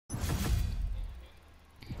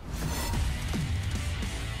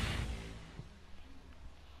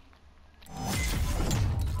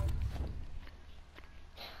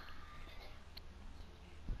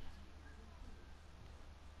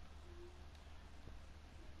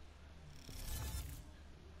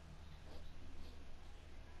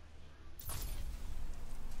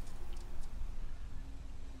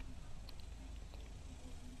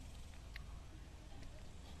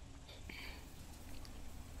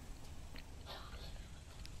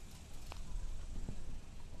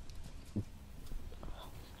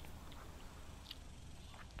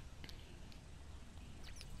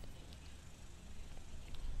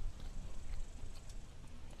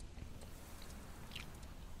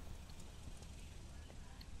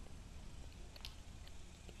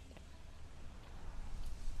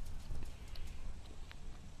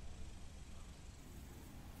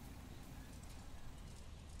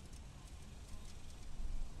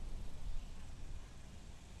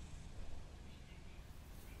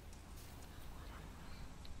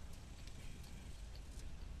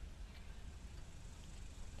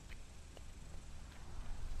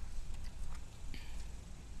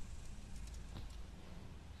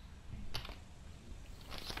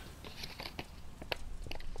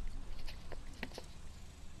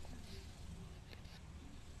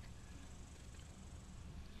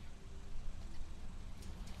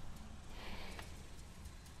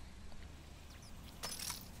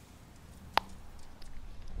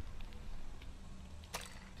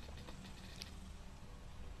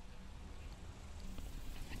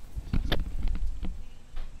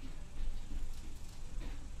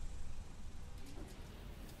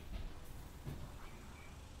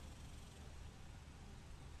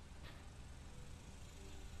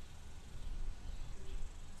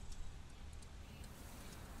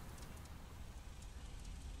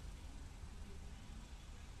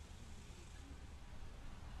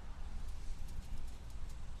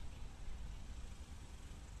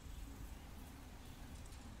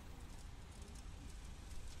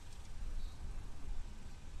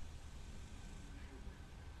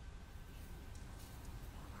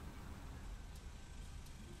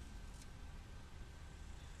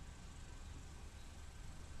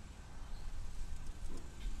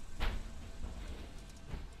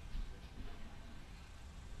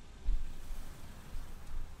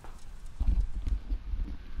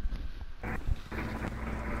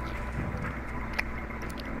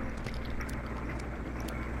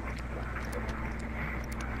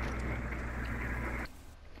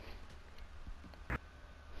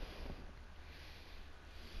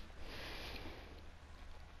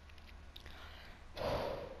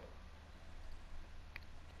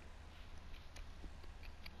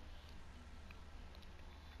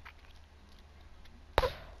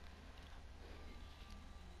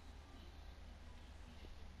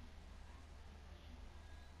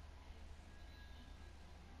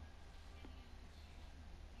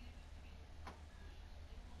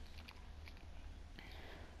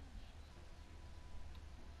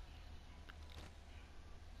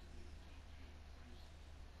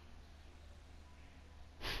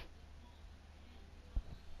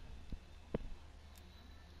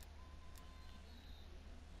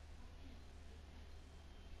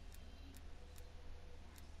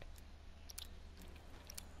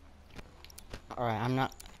Alright, I'm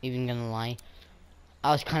not even gonna lie. I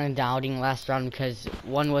was kind of doubting last round because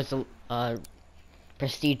one was a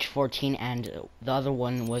Prestige 14 and the other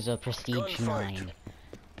one was a Prestige 9.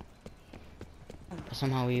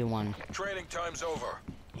 Somehow we won. Training time's over.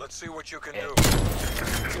 Let's see what you can do.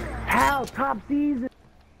 How top season?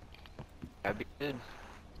 That'd be good.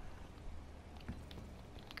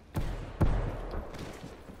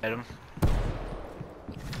 Hit him.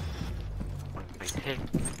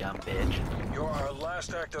 Hit, dumb bitch. You're our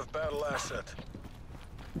last active battle asset.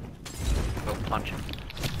 Go punch him.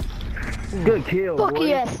 Good kill, Fuck boy.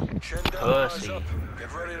 yes. Chin down, eyes Pussy. up.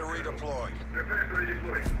 Get ready to redeploy.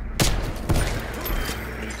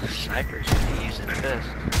 Snipers gonna use it this.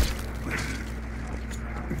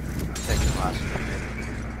 Second last minute.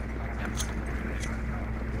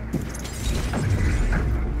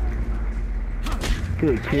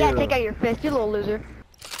 Good kill. Yeah, take out your fist, you little loser.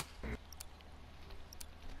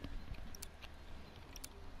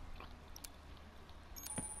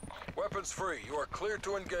 Weapons free. You are clear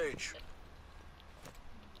to engage.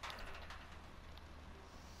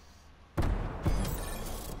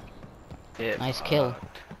 Hit. Nice kill.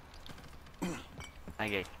 I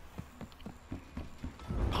get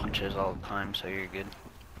punches all the time, so you're good.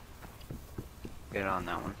 Get on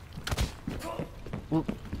that one.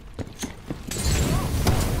 Whoop.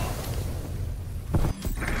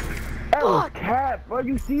 That was cap, bro.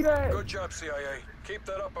 You see that? Good job, CIA. Keep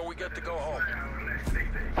that up and we get to go home.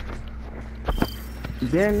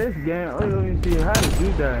 Damn, this game, I don't even see how to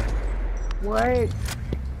do that. What?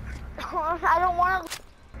 I don't want to.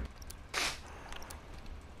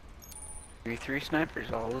 3-3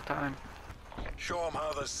 snipers all the time. Show them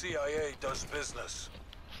how the CIA does business.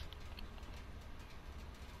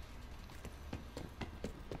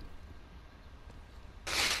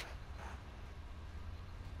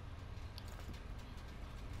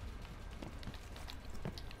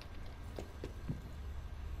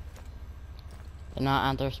 They're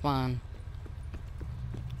not at their spawn.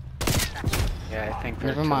 Yeah, I think they're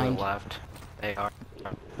Never to mind. the left. They are.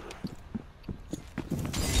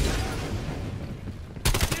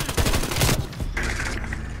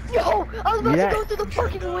 Yo, I was about Yeah. to go through the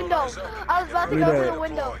fucking window. I was about to Look go at through that. the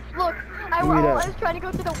window. Look, I Look at that. was trying to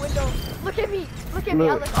go through the window. Look at me. Look at me.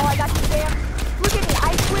 I was Look. like, oh, I got you, Sam. Look at me.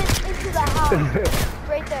 I went into the house.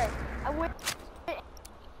 Right there. I went.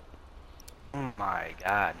 Oh my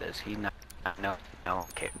god, does he not know? No one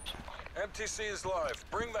cares. MTC is live.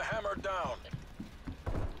 Bring the hammer down.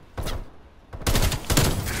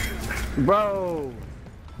 Bro.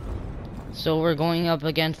 So we're going up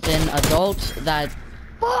against an adult that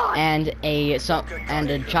and a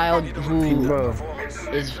child who Bro.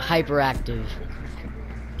 is hyperactive.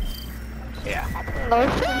 Yeah.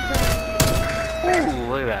 Ooh,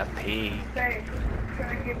 look at that pee.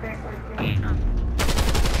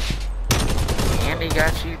 Andy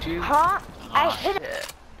got you too? Huh? I Oh, hit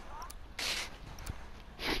it.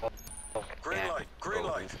 shit. Green Yeah. light. Green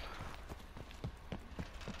light.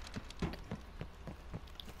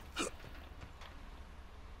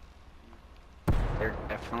 They're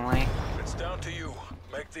definitely. It's down to you.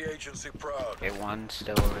 Make the agency proud. Okay, one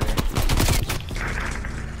still over there.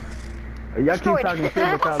 Y'all keep talking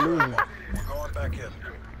shit without losing. We're going back in.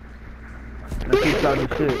 Y'all keep talking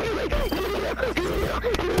shit.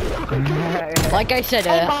 Like I said,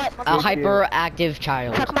 a hyperactive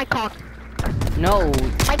child. Suck my cock. No,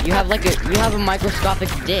 you have a microscopic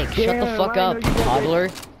dick. Shut the Damn, fuck I up, know you got toddler.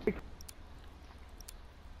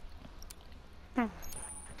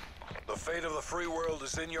 The fate of the free world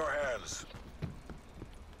is in your hands.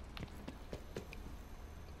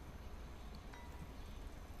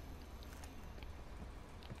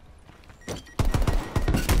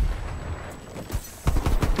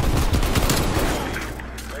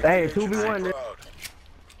 Hey, Make the 2v1 agency this. proud.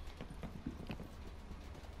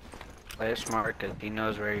 Play it smart, cause he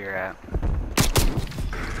knows where you're at.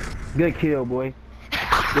 Good kill, boy.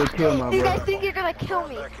 Good kill, my You bro. guys think you're gonna kill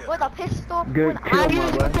me with a pistol? Good when kill, I'm my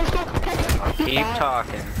using boy. a pistol? Keep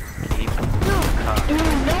talking. Keep Dude, talking.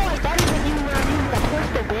 no, I better than you when I'm using a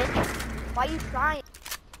pistol, bitch. Why you trying?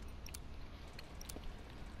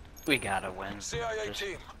 We gotta win. CIA Just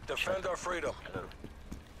team, defend our freedom. go.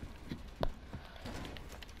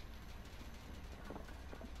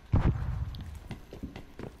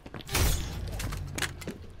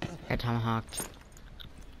 Got tomahawked.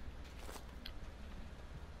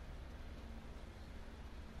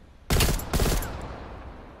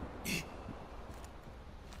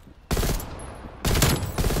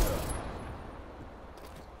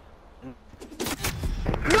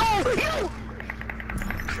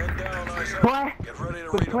 Chin down, eyes up. Boy, Get ready to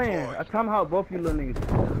quit playing. I redeploy. tomahawk both you little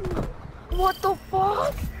niggas. What the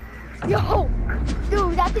fuck? Yo!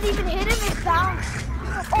 Dude, that didn't even hit him, it bounced.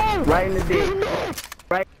 Oh! Right in the dick.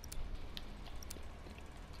 Right.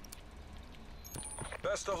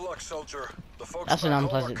 Best of luck, soldier. The folks That's an back home are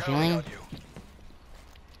unpleasant counting feeling. on you.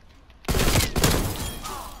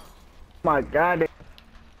 My God.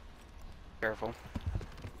 Careful.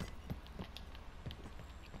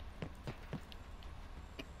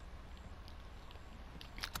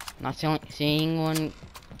 Not seeing one.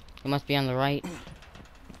 It must be on the right.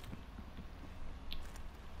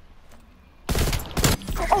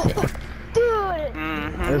 Oh, dude!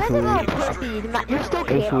 Mm-hmm. That's That's a lot sweet. of pussy. You're still It's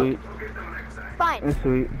camping. sweet. Fine. It's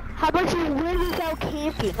sweet. How about you win without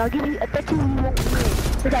camping? I'll give you, I bet you won't win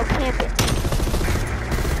without camping.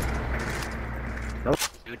 Do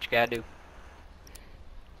what you gotta do.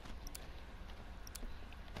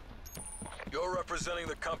 You're representing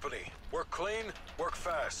the company. Work clean, work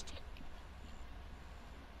fast.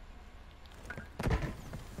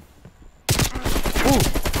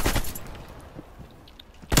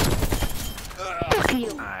 Fuck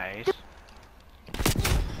you. Nice.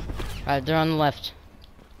 Alright, they're on the left.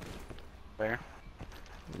 Where?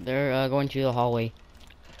 They're going through the hallway.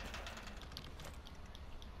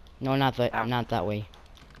 No, not that. Ow. Not that way.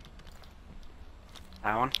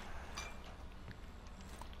 That one?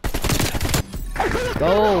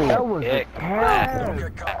 Go! That was a Kick. Don't cat.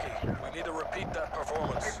 get cocky. We need to repeat that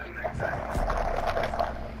performance.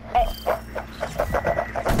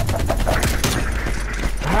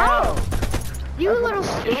 How? You little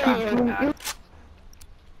scam.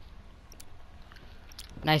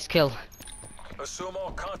 Nice kill. Assume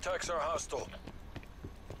all contacts are hostile.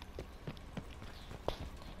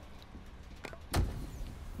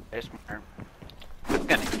 There's more. I'm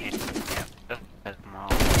gonna hit you. Yeah, that's small.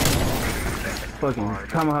 Fucking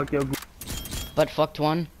tomahawk your. But fucked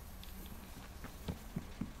one.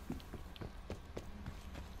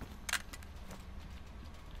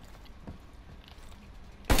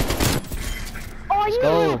 Oh, you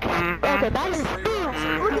Go. Okay, that is.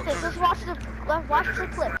 Look at this. Let's watch the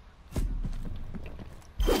clip.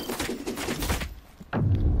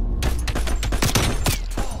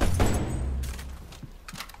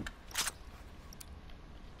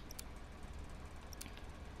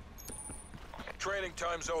 Training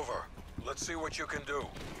time's over. Let's see what you can do.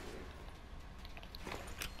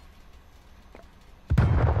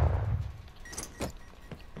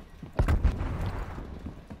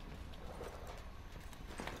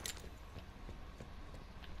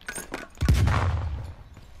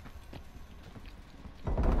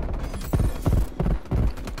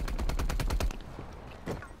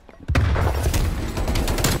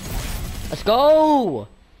 Let's go!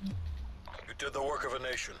 You did the work of a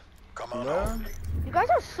nation. Come on home. You guys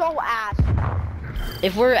are so ass.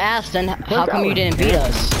 If we're asked, then how come you didn't beat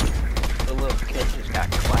us? The little kid just got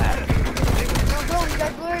clapped. No, bro, you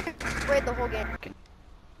guys literally sprayed the whole game.